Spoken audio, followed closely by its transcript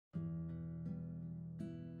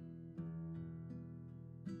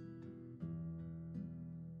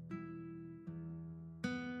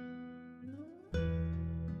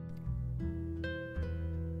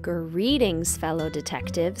Greetings, fellow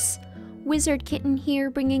detectives. Wizard Kitten here,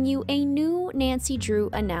 bringing you a new Nancy Drew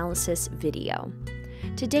analysis video.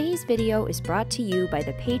 Today's video is brought to you by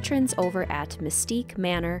the patrons over at Mystique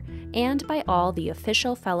Manor and by all the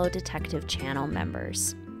official Fellow Detective channel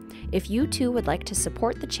members. If you too would like to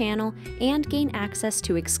support the channel and gain access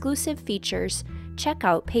to exclusive features, check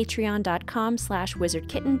out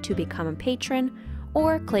patreon.com/wizardkitten to become a patron,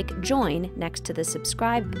 or click join next to the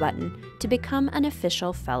subscribe button to become an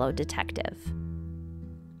official fellow detective.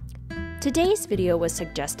 Today's video was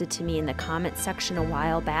suggested to me in the comments section a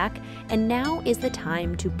while back, and now is the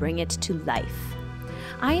time to bring it to life.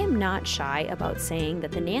 I am not shy about saying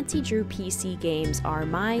that the Nancy Drew PC games are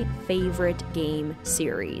my favorite game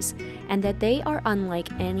series, and that they are unlike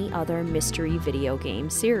any other mystery video game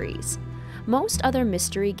series. Most other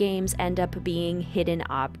mystery games end up being hidden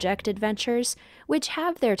object adventures, which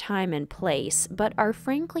have their time and place, but are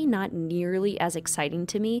frankly not nearly as exciting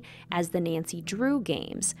to me as the Nancy Drew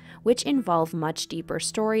games, which involve much deeper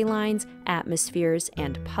storylines, atmospheres,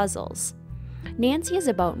 and puzzles. Nancy is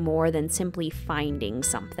about more than simply finding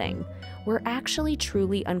something. We're actually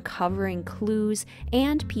truly uncovering clues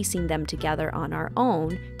and piecing them together on our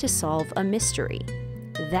own to solve a mystery.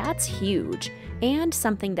 That's huge, and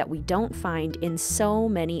something that we don't find in so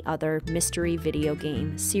many other mystery video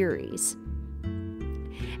game series.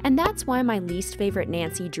 And that's why my least favorite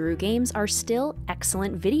Nancy Drew games are still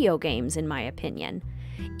excellent video games in my opinion.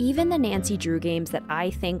 Even the Nancy Drew games that I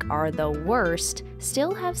think are the worst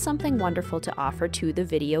still have something wonderful to offer to the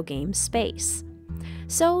video game space.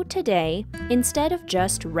 So today, instead of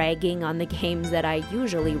just ragging on the games that I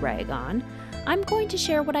usually rag on, I'm going to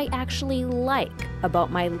share what I actually like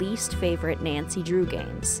about my least favorite Nancy Drew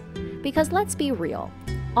games. Because let's be real,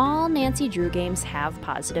 all Nancy Drew games have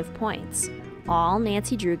positive points. All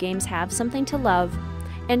Nancy Drew games have something to love,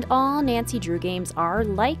 and all Nancy Drew games are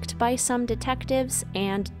liked by some detectives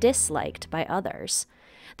and disliked by others.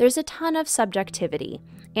 There's a ton of subjectivity,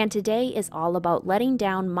 and today is all about letting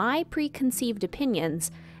down my preconceived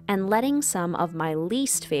opinions and letting some of my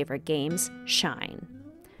least favorite games shine.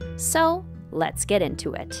 So, let's get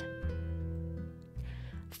into it.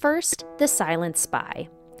 First, The Silent Spy.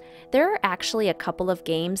 There are actually a couple of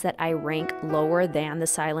games that I rank lower than The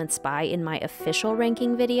Silent Spy in my official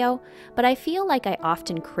ranking video, but I feel like I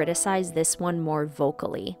often criticize this one more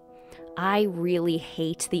vocally. I really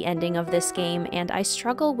hate the ending of this game, and I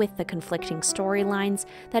struggle with the conflicting storylines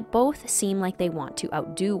that both seem like they want to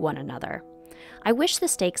outdo one another. I wish the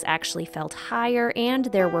stakes actually felt higher and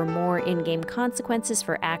there were more in-game consequences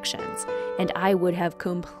for actions, and I would have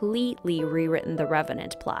completely rewritten the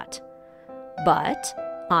Revenant plot. But,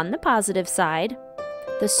 on the positive side,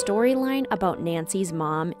 the storyline about Nancy's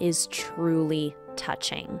mom is truly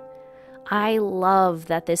touching. I love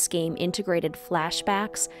that this game integrated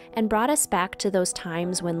flashbacks and brought us back to those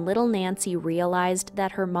times when little Nancy realized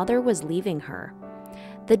that her mother was leaving her.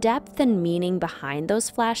 The depth and meaning behind those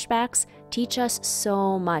flashbacks teach us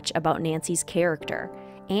so much about Nancy's character,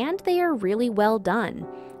 and they are really well done,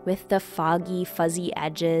 with the foggy, fuzzy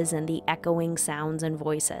edges and the echoing sounds and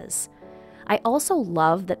voices. I also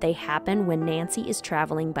love that they happen when Nancy is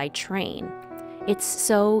traveling by train. It's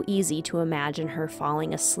so easy to imagine her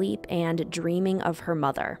falling asleep and dreaming of her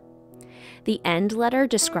mother. The end letter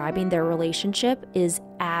describing their relationship is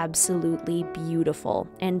absolutely beautiful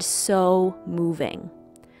and so moving.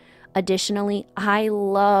 Additionally, I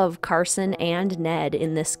love Carson and Ned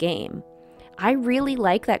in this game. I really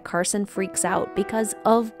like that Carson freaks out because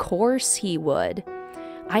of course he would.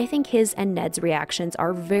 I think his and Ned's reactions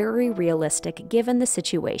are very realistic given the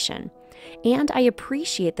situation, and I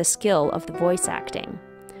appreciate the skill of the voice acting.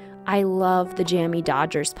 I love the Jammy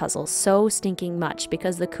Dodgers puzzle so stinking much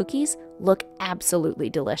because the cookies look absolutely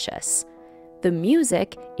delicious. The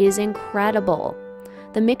music is incredible.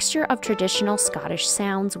 The mixture of traditional Scottish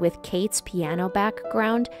sounds with Kate's piano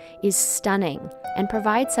background is stunning and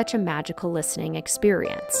provides such a magical listening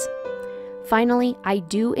experience. Finally, I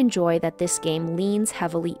do enjoy that this game leans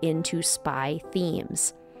heavily into spy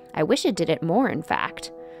themes. I wish it did it more, in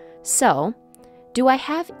fact. So, do I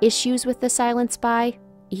have issues with The Silent Spy?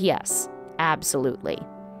 Yes, absolutely.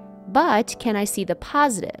 But can I see the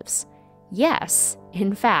positives? Yes,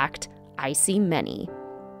 in fact, I see many.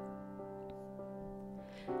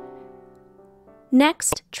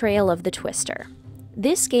 Next, Trail of the Twister.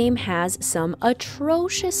 This game has some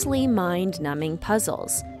atrociously mind-numbing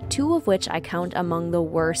puzzles, two of which I count among the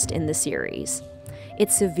worst in the series.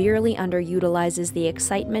 It severely underutilizes the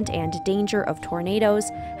excitement and danger of tornadoes,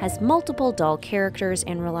 has multiple dull characters,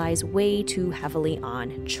 and relies way too heavily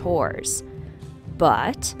on chores.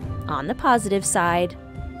 But, on the positive side,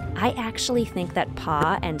 I actually think that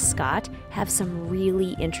Pa and Scott have some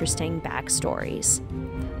really interesting backstories.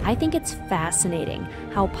 I think it's fascinating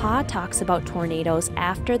how Pa talks about tornadoes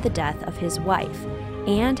after the death of his wife,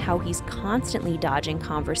 and how he's constantly dodging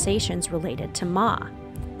conversations related to Ma.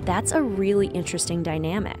 That's a really interesting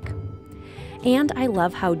dynamic. And I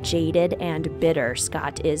love how jaded and bitter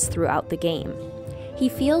Scott is throughout the game. He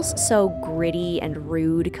feels so gritty and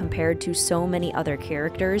rude compared to so many other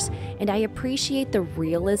characters, and I appreciate the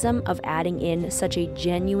realism of adding in such a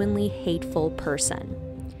genuinely hateful person.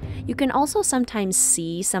 You can also sometimes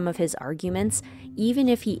see some of his arguments, even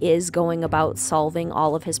if he is going about solving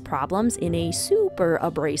all of his problems in a super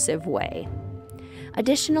abrasive way.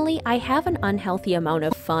 Additionally, I have an unhealthy amount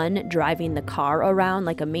of fun driving the car around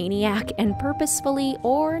like a maniac and purposefully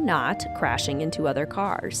or not crashing into other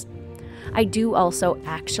cars. I do also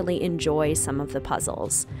actually enjoy some of the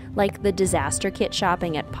puzzles, like the disaster kit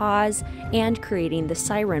shopping at Pa's and creating the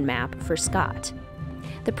siren map for Scott.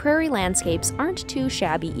 The prairie landscapes aren't too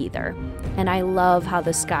shabby either, and I love how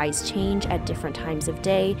the skies change at different times of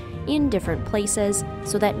day in different places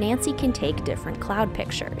so that Nancy can take different cloud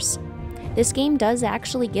pictures. This game does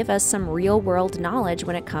actually give us some real-world knowledge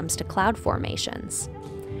when it comes to cloud formations.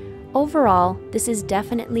 Overall, this is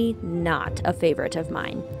definitely not a favorite of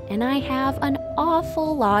mine, and I have an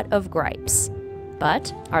awful lot of gripes.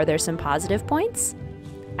 But are there some positive points?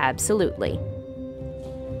 Absolutely.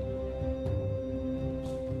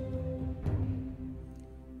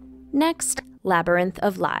 Next, Labyrinth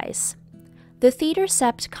of Lies. The Theater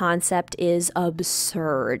Sept concept is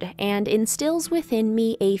absurd and instills within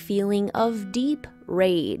me a feeling of deep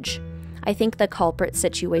rage. I think the culprit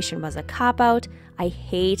situation was a cop-out. I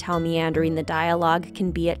hate how meandering the dialogue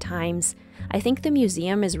can be at times. I think the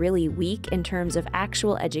museum is really weak in terms of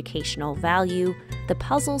actual educational value. The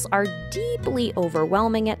puzzles are deeply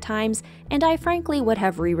overwhelming at times, and I frankly would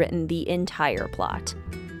have rewritten the entire plot.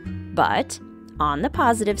 But, on the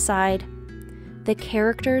positive side, the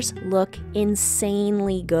characters look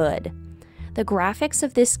insanely good. The graphics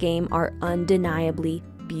of this game are undeniably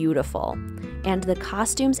beautiful, and the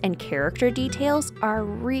costumes and character details are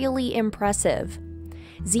really impressive.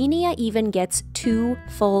 Xenia even gets 2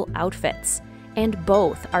 full outfits, and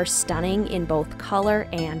both are stunning in both color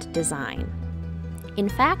and design. In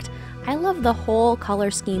fact, I love the whole color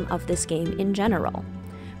scheme of this game in general.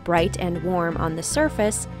 Bright and warm on the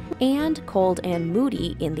surface, and cold and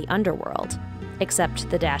moody in the underworld. Except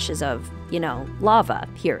the dashes of, lava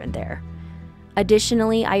here and there.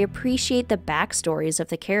 Additionally, I appreciate the backstories of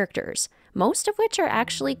the characters, most of which are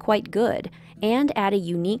actually quite good, and add a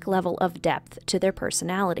unique level of depth to their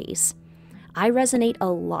personalities. I resonate a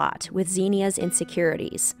lot with Xenia's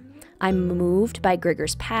insecurities. I'm moved by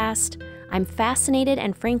Grigor's past, I'm fascinated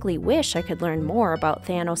and frankly wish I could learn more about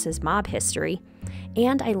Thanos' mob history,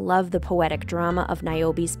 and I love the poetic drama of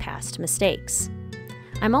Niobe's past mistakes.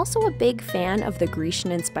 I'm also a big fan of the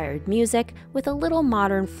Grecian-inspired music with a little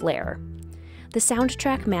modern flair. The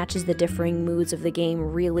soundtrack matches the differing moods of the game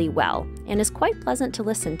really well and is quite pleasant to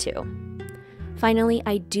listen to. Finally,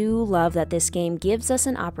 I do love that this game gives us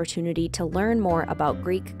an opportunity to learn more about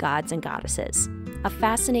Greek gods and goddesses, a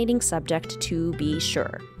fascinating subject to be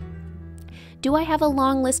sure. Do I have a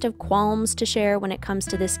long list of qualms to share when it comes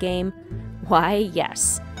to this game? Why,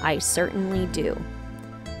 yes, I certainly do.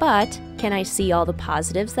 But can I see all the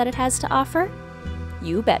positives that it has to offer?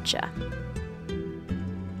 You betcha.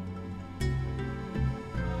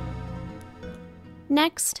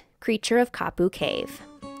 Next, Creature of Kapu Cave.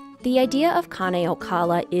 The idea of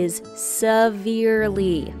Kane-o-Kala is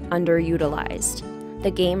severely underutilized.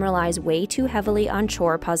 The game relies way too heavily on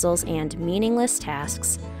chore puzzles and meaningless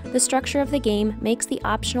tasks. The structure of the game makes the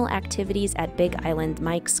optional activities at Big Island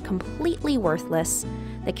Mike's completely worthless.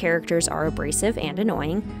 The characters are abrasive and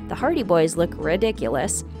annoying, the Hardy Boys look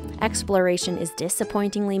ridiculous, exploration is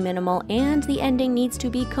disappointingly minimal, and the ending needs to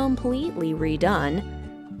be completely redone.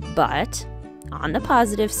 But, on the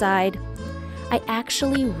positive side, I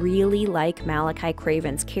actually really like Malachi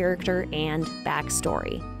Craven's character and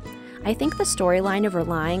backstory. I think the storyline of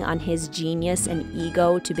relying on his genius and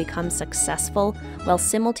ego to become successful while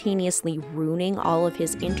simultaneously ruining all of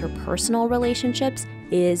his interpersonal relationships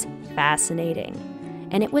is fascinating.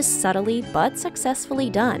 And it was subtly but successfully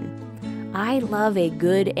done. I love a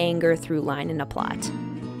good anger through line in a plot.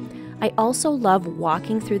 I also love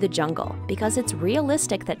walking through the jungle because it's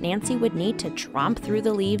realistic that Nancy would need to tromp through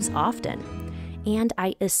the leaves often. And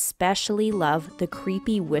I especially love the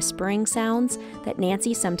creepy whispering sounds that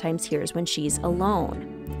Nancy sometimes hears when she's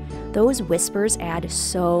alone. Those whispers add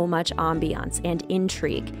so much ambiance and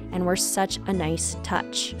intrigue and were such a nice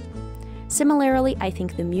touch. Similarly, I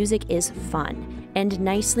think the music is fun and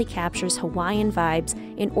nicely captures Hawaiian vibes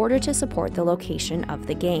in order to support the location of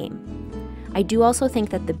the game. I do also think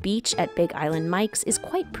that the beach at Big Island Mike's is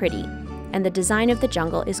quite pretty, and the design of the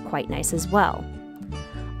jungle is quite nice as well.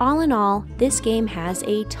 All in all, this game has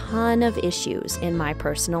a ton of issues in my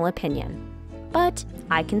personal opinion, but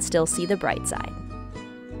I can still see the bright side.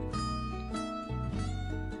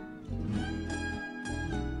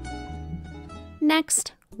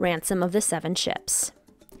 Next, Ransom of the Seven Ships.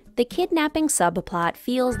 The kidnapping subplot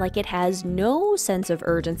feels like it has no sense of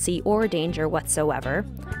urgency or danger whatsoever.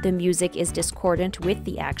 The music is discordant with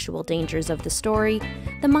the actual dangers of the story.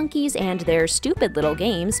 The monkeys and their stupid little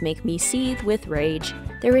games make me seethe with rage.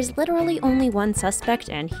 There is literally only one suspect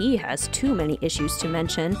and he has too many issues to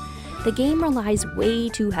mention. The game relies way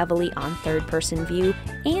too heavily on third-person view,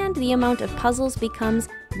 and the amount of puzzles becomes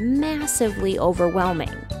massively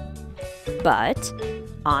overwhelming. But,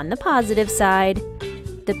 on the positive side,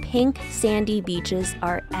 the pink sandy beaches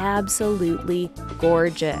are absolutely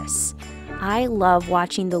gorgeous. I love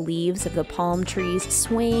watching the leaves of the palm trees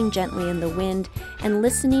swaying gently in the wind and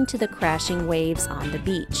listening to the crashing waves on the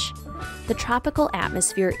beach. The tropical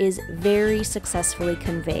atmosphere is very successfully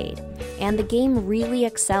conveyed, and the game really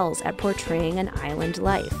excels at portraying an island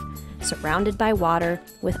life, surrounded by water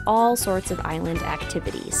with all sorts of island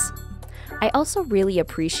activities. I also really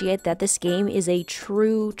appreciate that this game is a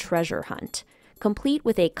true treasure hunt, complete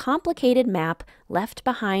with a complicated map left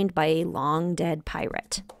behind by a long-dead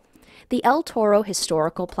pirate. The El Toro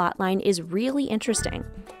historical plotline is really interesting,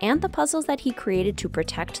 and the puzzles that he created to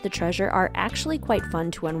protect the treasure are actually quite fun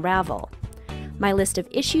to unravel. My list of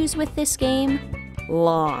issues with this game?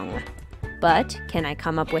 Long. But can I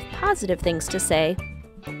come up with positive things to say?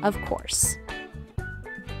 Of course.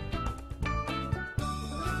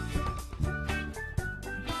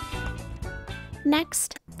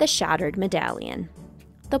 Next, The Shattered Medallion.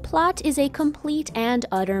 The plot is a complete and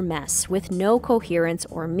utter mess with no coherence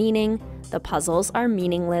or meaning. The puzzles are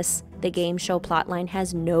meaningless. The game show plotline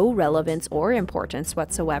has no relevance or importance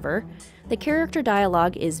whatsoever. The character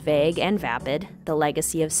dialogue is vague and vapid. The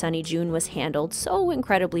legacy of Sunny June was handled so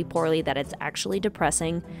incredibly poorly that it's actually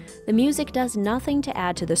depressing. The music does nothing to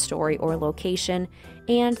add to the story or location,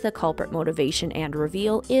 and the culprit motivation and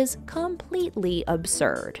reveal is completely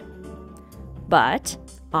absurd. But,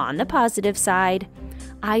 on the positive side,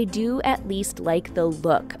 I do at least like the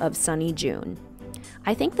look of Sunny June.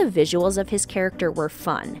 I think the visuals of his character were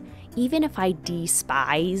fun, even if I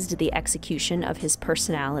despised the execution of his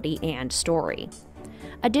personality and story.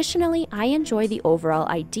 Additionally, I enjoy the overall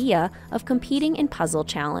idea of competing in puzzle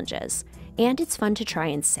challenges, and it's fun to try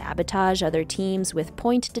and sabotage other teams with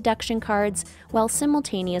point deduction cards while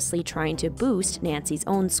simultaneously trying to boost Nancy's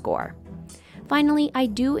own score. Finally, I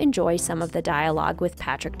do enjoy some of the dialogue with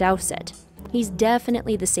Patrick Dowsett. He's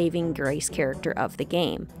definitely the saving grace character of the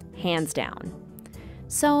game, hands down.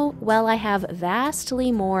 So, while I have vastly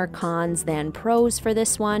more cons than pros for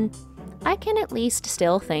this one, I can at least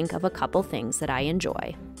still think of a couple things that I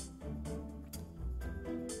enjoy.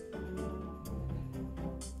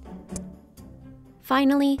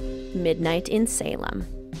 Finally, Midnight in Salem.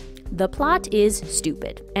 The plot is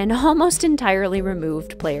stupid and almost entirely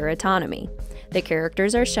removed player autonomy. The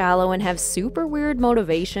characters are shallow and have super weird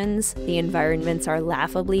motivations. The environments are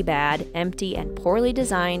laughably bad, empty, and poorly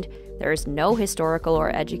designed. There is no historical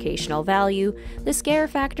or educational value. The scare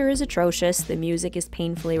factor is atrocious. The music is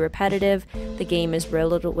painfully repetitive. The game is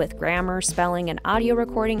riddled with grammar, spelling, and audio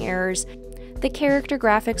recording errors. The character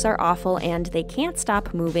graphics are awful and they can't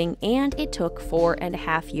stop moving, and it took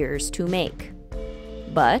 4.5 years to make.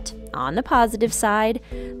 But, on the positive side,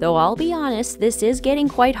 though I'll be honest, this is getting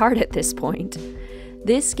quite hard at this point.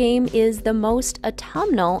 This game is the most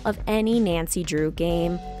autumnal of any Nancy Drew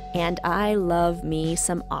game, and I love me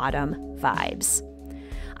some autumn vibes.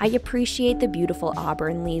 I appreciate the beautiful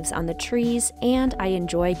auburn leaves on the trees, and I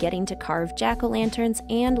enjoy getting to carve jack-o'-lanterns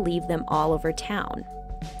and leave them all over town.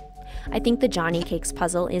 I think the Johnny Cakes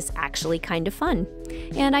puzzle is actually kind of fun,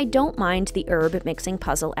 and I don't mind the herb mixing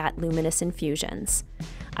puzzle at Luminous Infusions.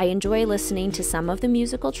 I enjoy listening to some of the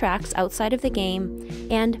musical tracks outside of the game,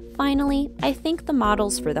 and finally, I think the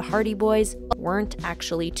models for the Hardy Boys weren't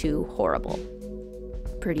actually too horrible.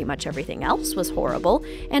 Pretty much everything else was horrible,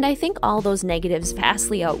 and I think all those negatives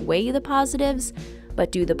vastly outweigh the positives,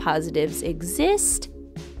 but do the positives exist?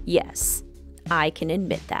 Yes, I can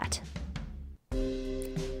admit that.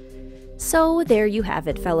 So there you have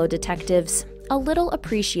it, fellow detectives. A little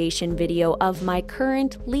appreciation video of my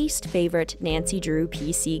current least favorite Nancy Drew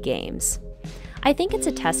PC games. I think it's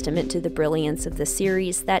a testament to the brilliance of the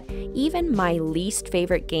series that even my least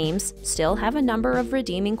favorite games still have a number of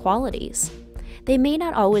redeeming qualities. They may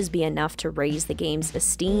not always be enough to raise the game's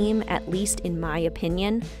esteem, at least in my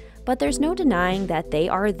opinion, but there's no denying that they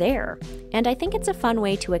are there, and I think it's a fun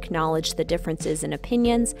way to acknowledge the differences in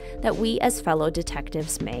opinions that we as fellow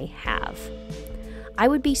detectives may have. I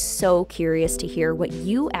would be so curious to hear what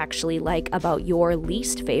you actually like about your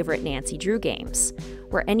least favorite Nancy Drew games.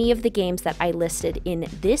 Were any of the games that I listed in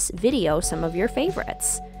this video some of your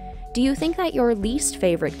favorites? Do you think that your least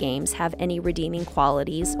favorite games have any redeeming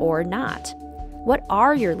qualities or not? What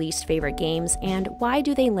are your least favorite games and why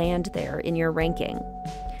do they land there in your ranking?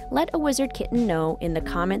 Let a Wizard Kitten know in the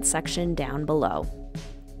comments section down below.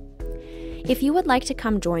 If you would like to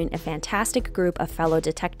come join a fantastic group of fellow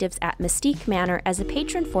detectives at Mystique Manor as a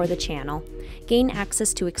patron for the channel, gain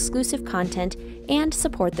access to exclusive content, and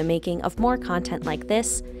support the making of more content like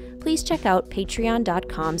this, please check out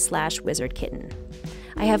patreon.com/wizardkitten.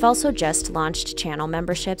 I have also just launched channel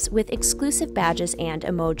memberships with exclusive badges and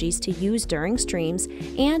emojis to use during streams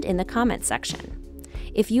and in the comments section.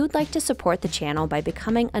 If you'd like to support the channel by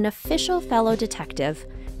becoming an official fellow detective,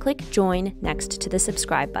 click join next to the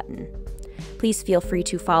subscribe button. Please feel free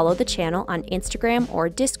to follow the channel on Instagram or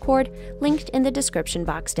Discord, linked in the description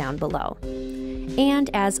box down below. And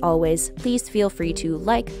as always, please feel free to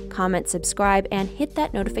like, comment, subscribe, and hit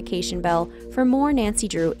that notification bell for more Nancy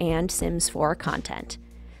Drew and Sims 4 content.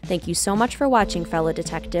 Thank you so much for watching, fellow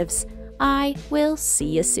detectives. I will see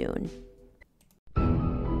you soon.